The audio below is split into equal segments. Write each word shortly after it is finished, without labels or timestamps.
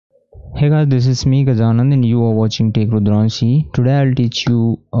Hey guys, this is me Gazanand and you are watching Take Rudranshi. Today I'll teach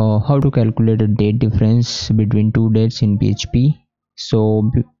you how to calculate a date difference between two dates in PHP.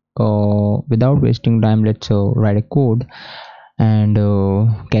 So without wasting time, let's write a code and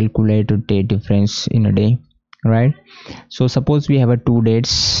calculate a date difference in a day, right? So suppose we have a two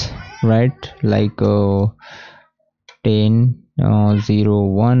dates, right? Like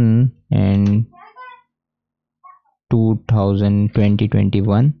 10/01 and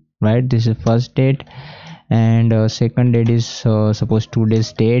 2021, right? This is first date, and second date is suppose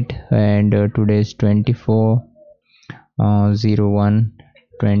today's date, and today is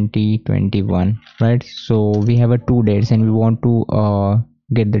 24/01/2021, right? So we have a two dates and we want to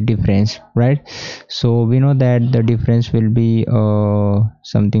get the difference, right? So we know that the difference will be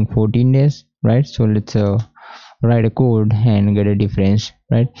something 14 days, right? So let's write a code and get a difference,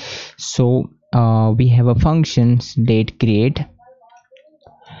 right? So we have a function date create,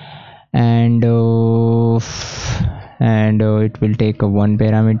 and it will take a one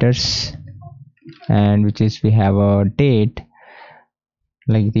parameters, and which is we have a date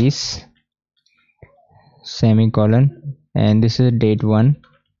like this semicolon, and this is date one.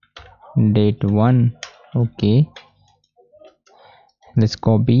 Okay, let's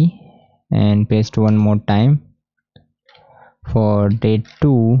copy and paste one more time for date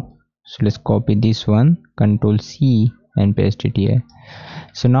 2. So let's copy this one, Control C, and paste it here.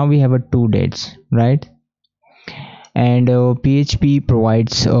 So now we have a two dates, right? And PHP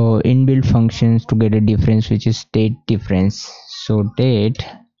provides inbuilt functions to get a difference, which is date difference. So date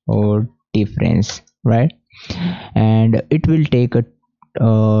or difference, right? And it will take a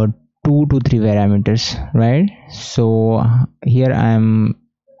 2 to 3 parameters, right? So here I am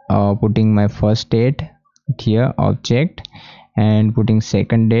putting my first date here, object, and putting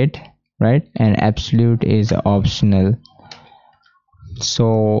second date, right? And absolute is optional.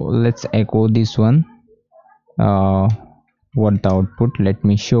 So let's echo this one, what the output. Let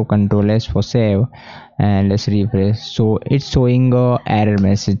me show, Control S for save, and let's refresh. So it's showing a error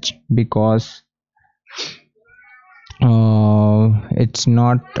message because it's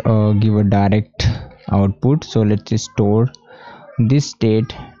not give a direct output. So let's just store this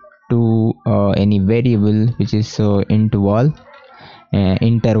date to any variable, which is interval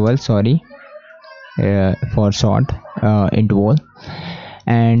sorry, for short, interval,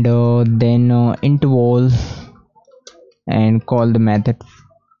 and then interval, and call the method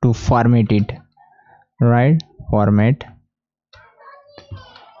to format it, right? Format,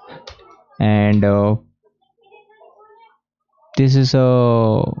 and this is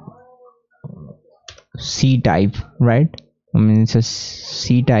a C type, right? I mean, it's a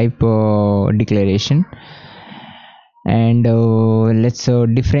C type declaration. And let's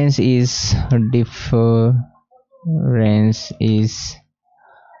difference is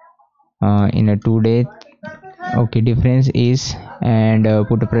in a two date. Okay, difference is, and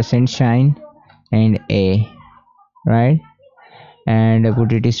put a percent sign and a, right? And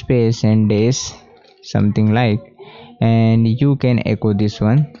put it space and days, something like, and you can echo this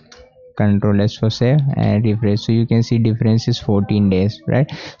one, Control S for save, and refresh. So you can see difference is 14 days, right?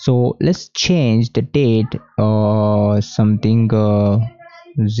 So let's change the date something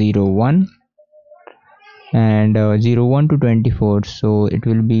 01 and 01 to 24. So it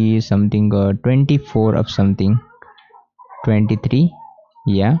will be something 24 of something 23.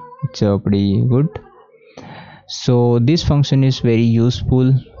 Yeah, it's pretty good. So this function is very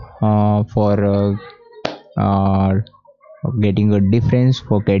useful for getting a difference,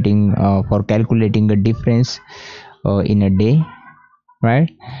 for getting for calculating a difference in a day, right?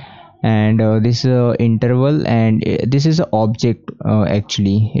 And this interval, and this is an object,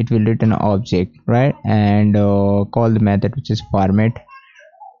 actually it will return an object, right? And call the method which is format.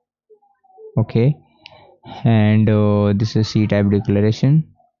 Okay, and this is C type declaration.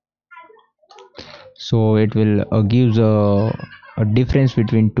 So it will gives a difference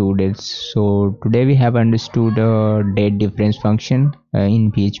between two dates. So today we have understood date difference function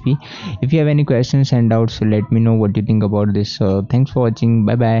in PHP. If you have any questions and doubts, let me know what you think about this. Thanks for watching.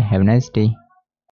 Bye bye, have a nice day.